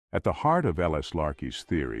At the heart of L.S. Larkey's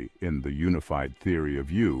theory, in the unified theory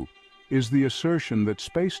of U, is the assertion that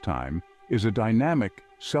spacetime is a dynamic,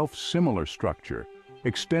 self-similar structure,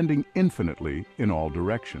 extending infinitely in all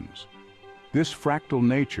directions. This fractal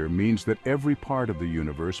nature means that every part of the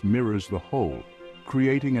universe mirrors the whole,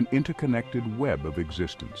 creating an interconnected web of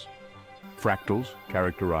existence. Fractals,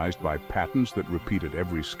 characterized by patterns that repeat at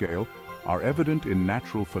every scale, are evident in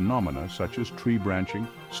natural phenomena such as tree branching,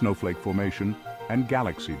 snowflake formation, and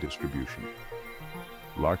galaxy distribution.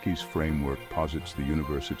 Larkey's framework posits the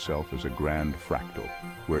universe itself as a grand fractal,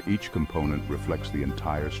 where each component reflects the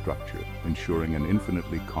entire structure, ensuring an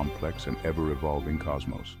infinitely complex and ever-evolving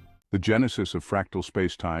cosmos. The genesis of fractal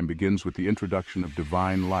spacetime begins with the introduction of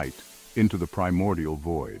divine light into the primordial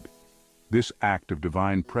void. This act of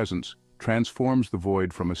divine presence transforms the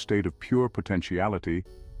void from a state of pure potentiality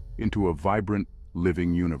into a vibrant,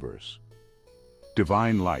 living universe.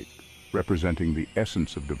 Divine light, representing the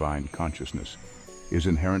essence of divine consciousness, is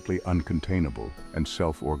inherently uncontainable and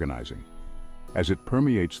self-organizing. As it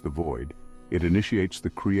permeates the void, it initiates the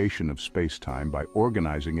creation of space-time by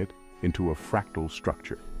organizing it into a fractal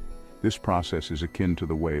structure. This process is akin to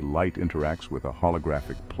the way light interacts with a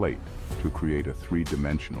holographic plate to create a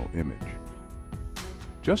three-dimensional image.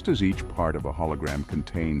 Just as each part of a hologram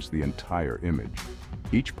contains the entire image,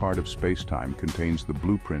 each part of space-time contains the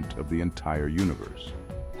blueprint of the entire universe.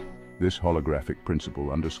 This holographic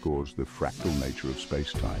principle underscores the fractal nature of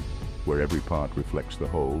space-time, where every part reflects the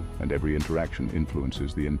whole and every interaction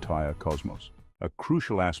influences the entire cosmos. A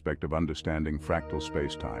crucial aspect of understanding fractal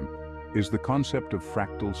space-time is the concept of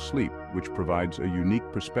fractal sleep, which provides a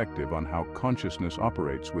unique perspective on how consciousness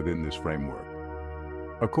operates within this framework.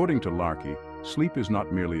 According to Larkey, sleep is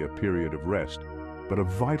not merely a period of rest, but a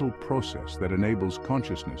vital process that enables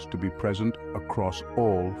consciousness to be present across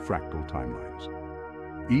all fractal timelines.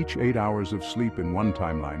 Each 8 hours of sleep in one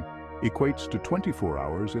timeline equates to 24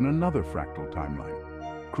 hours in another fractal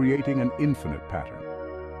timeline, creating an infinite pattern.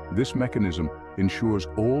 This mechanism ensures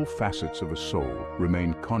all facets of a soul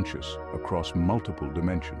remain conscious across multiple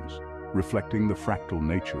dimensions, reflecting the fractal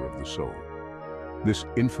nature of the soul. This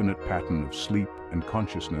infinite pattern of sleep and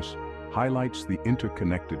consciousness highlights the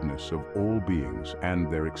interconnectedness of all beings and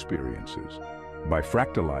their experiences. By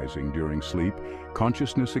fractalizing during sleep,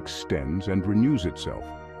 consciousness extends and renews itself,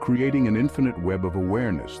 creating an infinite web of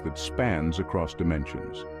awareness that spans across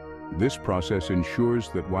dimensions. This process ensures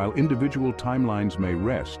that while individual timelines may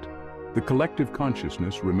rest, the collective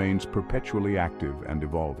consciousness remains perpetually active and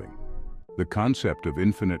evolving. The concept of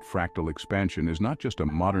infinite fractal expansion is not just a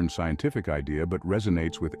modern scientific idea, but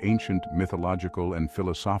resonates with ancient mythological and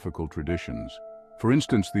philosophical traditions. For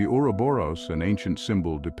instance, the Ouroboros, an ancient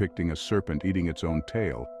symbol depicting a serpent eating its own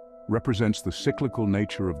tail, represents the cyclical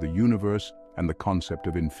nature of the universe and the concept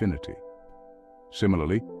of infinity.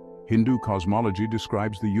 Similarly, Hindu cosmology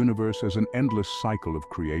describes the universe as an endless cycle of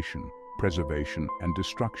creation, preservation, and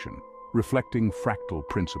destruction, reflecting fractal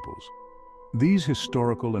principles. These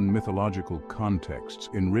historical and mythological contexts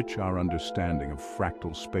enrich our understanding of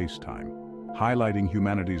fractal space-time, highlighting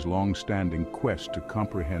humanity's long-standing quest to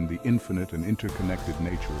comprehend the infinite and interconnected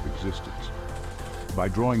nature of existence. By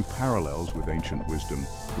drawing parallels with ancient wisdom,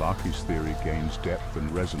 Larkey's theory gains depth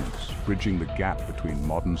and resonance, bridging the gap between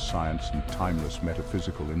modern science and timeless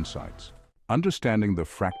metaphysical insights. Understanding the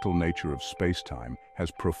fractal nature of space-time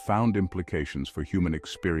has profound implications for human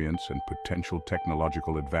experience and potential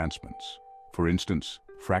technological advancements. For instance,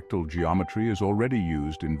 fractal geometry is already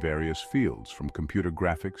used in various fields, from computer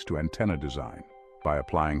graphics to antenna design. By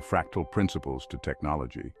applying fractal principles to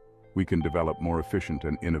technology, we can develop more efficient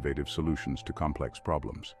and innovative solutions to complex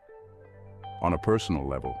problems. On a personal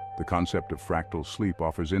level, the concept of fractal sleep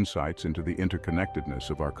offers insights into the interconnectedness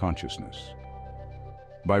of our consciousness.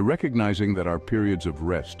 By recognizing that our periods of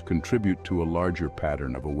rest contribute to a larger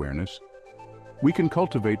pattern of awareness, we can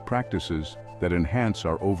cultivate practices that enhance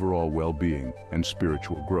our overall well-being and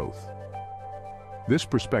spiritual growth. This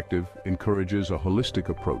perspective encourages a holistic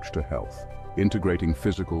approach to health, integrating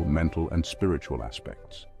physical, mental, and spiritual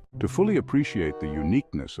aspects. To fully appreciate the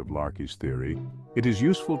uniqueness of Larkey's theory, it is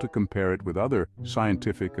useful to compare it with other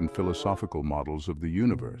scientific and philosophical models of the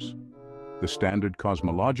universe. The standard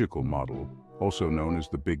cosmological model, also known as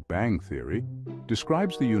the Big Bang theory,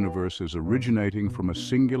 describes the universe as originating from a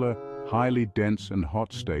singular, highly dense and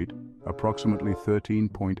hot state approximately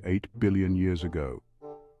 13.8 billion years ago.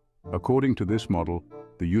 According to this model,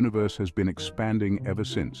 the universe has been expanding ever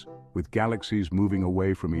since, with galaxies moving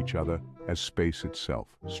away from each other as space itself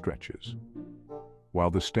stretches. While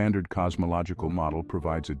the standard cosmological model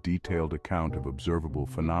provides a detailed account of observable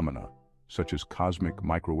phenomena, such as cosmic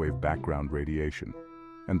microwave background radiation,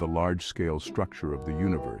 and the large-scale structure of the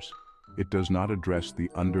universe, it does not address the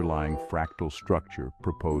underlying fractal structure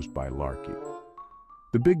proposed by Larkey.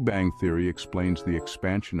 The Big Bang Theory explains the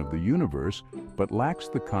expansion of the universe, but lacks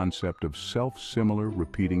the concept of self-similar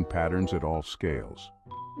repeating patterns at all scales.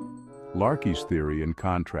 Larkey's theory, in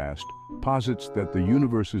contrast, posits that the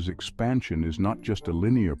universe's expansion is not just a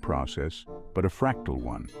linear process, but a fractal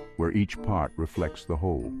one, where each part reflects the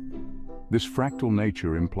whole. This fractal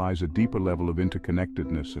nature implies a deeper level of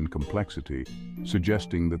interconnectedness and complexity,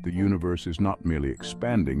 suggesting that the universe is not merely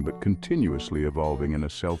expanding, but continuously evolving in a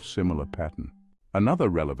self-similar pattern. Another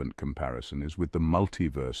relevant comparison is with the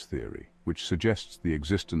multiverse theory, which suggests the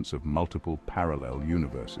existence of multiple parallel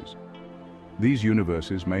universes. These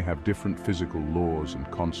universes may have different physical laws and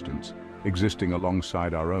constants, existing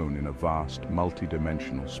alongside our own in a vast,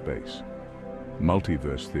 multidimensional space.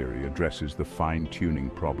 Multiverse theory addresses the fine-tuning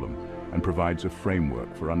problem and provides a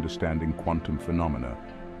framework for understanding quantum phenomena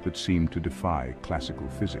that seem to defy classical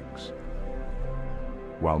physics.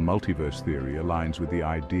 While multiverse theory aligns with the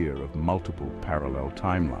idea of multiple parallel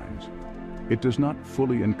timelines, it does not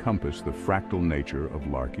fully encompass the fractal nature of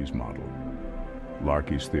Larkey's model.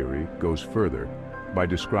 Larkey's theory goes further by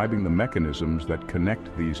describing the mechanisms that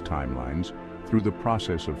connect these timelines through the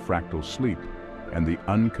process of fractal sleep and the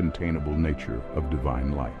uncontainable nature of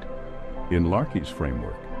divine light. In Larkey's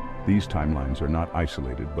framework, these timelines are not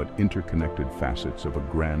isolated but interconnected facets of a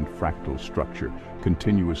grand fractal structure,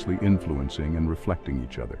 continuously influencing and reflecting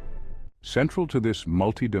each other. Central to this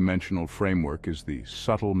multidimensional framework is the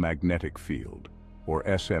subtle magnetic field, or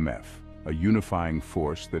SMF, a unifying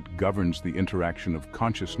force that governs the interaction of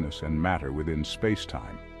consciousness and matter within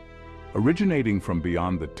spacetime. Originating from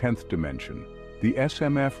beyond the 10th dimension, the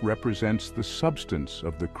SMF represents the substance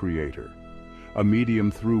of the Creator, a medium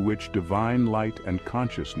through which divine light and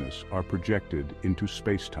consciousness are projected into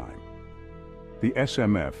spacetime. The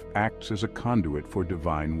SMF acts as a conduit for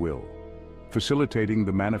divine will, facilitating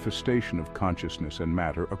the manifestation of consciousness and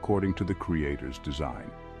matter according to the Creator's design.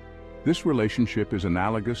 This relationship is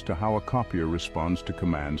analogous to how a copier responds to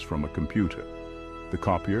commands from a computer. The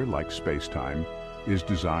copier, like spacetime, is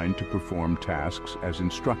designed to perform tasks as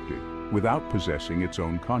instructed, without possessing its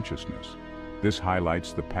own consciousness. This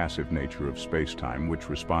highlights the passive nature of spacetime, which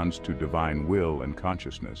responds to divine will and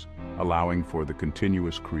consciousness, allowing for the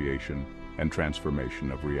continuous creation and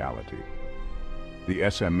transformation of reality. The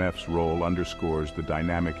SMF's role underscores the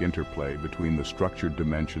dynamic interplay between the structured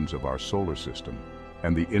dimensions of our solar system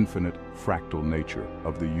and the infinite fractal nature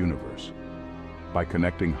of the universe. By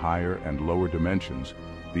connecting higher and lower dimensions,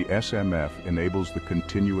 the SMF enables the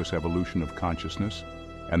continuous evolution of consciousness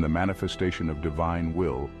and the manifestation of divine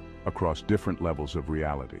will across different levels of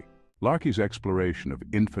reality. Larkey's exploration of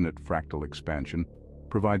infinite fractal expansion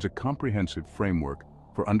provides a comprehensive framework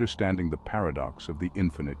for understanding the paradox of the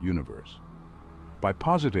infinite universe. By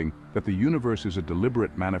positing that the universe is a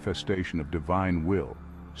deliberate manifestation of divine will,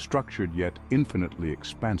 structured yet infinitely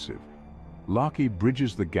expansive, Larkey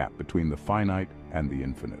bridges the gap between the finite and the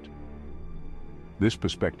infinite. This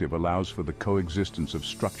perspective allows for the coexistence of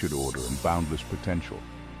structured order and boundless potential,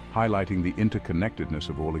 highlighting the interconnectedness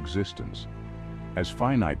of all existence. As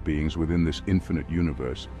finite beings within this infinite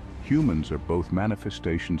universe, humans are both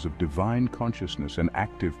manifestations of divine consciousness and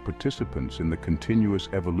active participants in the continuous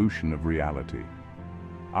evolution of reality.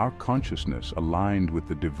 Our consciousness, aligned with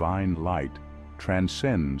the divine light,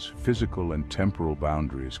 transcends physical and temporal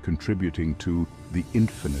boundaries, contributing to the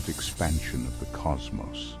infinite expansion of the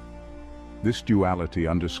cosmos. This duality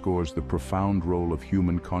underscores the profound role of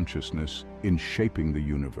human consciousness in shaping the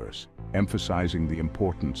universe, emphasizing the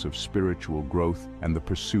importance of spiritual growth and the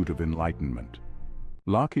pursuit of enlightenment.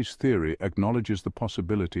 Larkey's theory acknowledges the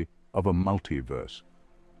possibility of a multiverse,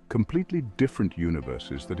 completely different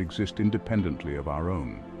universes that exist independently of our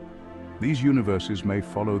own. These universes may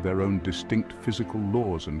follow their own distinct physical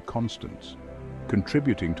laws and constants,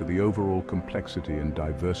 contributing to the overall complexity and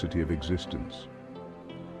diversity of existence.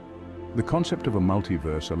 The concept of a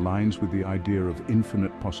multiverse aligns with the idea of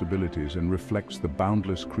infinite possibilities and reflects the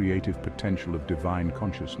boundless creative potential of divine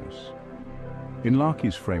consciousness. In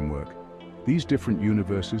Larkey's framework, these different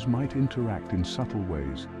universes might interact in subtle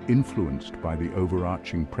ways, influenced by the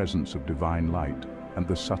overarching presence of divine light and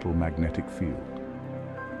the subtle magnetic field.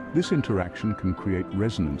 This interaction can create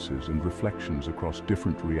resonances and reflections across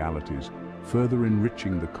different realities, further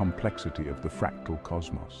enriching the complexity of the fractal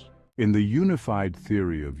cosmos. In the unified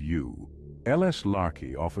theory of you, L.S.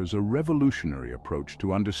 Larkey offers a revolutionary approach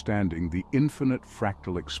to understanding the infinite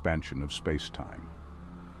fractal expansion of spacetime.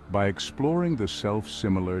 By exploring the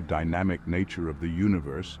self-similar dynamic nature of the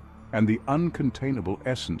universe and the uncontainable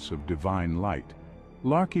essence of divine light,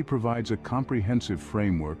 Larkey provides a comprehensive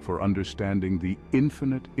framework for understanding the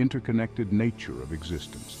infinite, interconnected nature of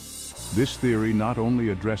existence. This theory not only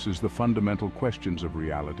addresses the fundamental questions of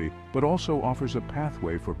reality, but also offers a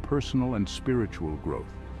pathway for personal and spiritual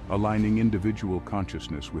growth, aligning individual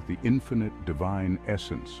consciousness with the infinite, divine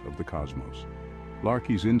essence of the cosmos.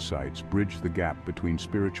 Larkey's insights bridge the gap between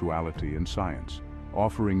spirituality and science,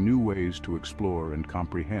 offering new ways to explore and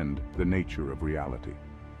comprehend the nature of reality.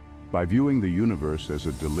 By viewing the universe as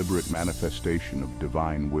a deliberate manifestation of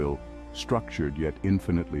divine will, structured yet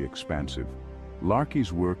infinitely expansive,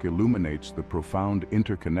 Larkey's work illuminates the profound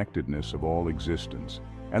interconnectedness of all existence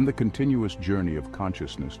and the continuous journey of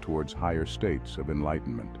consciousness towards higher states of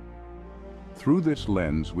enlightenment. Through this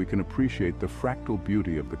lens, we can appreciate the fractal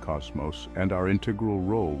beauty of the cosmos and our integral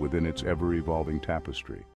role within its ever-evolving tapestry.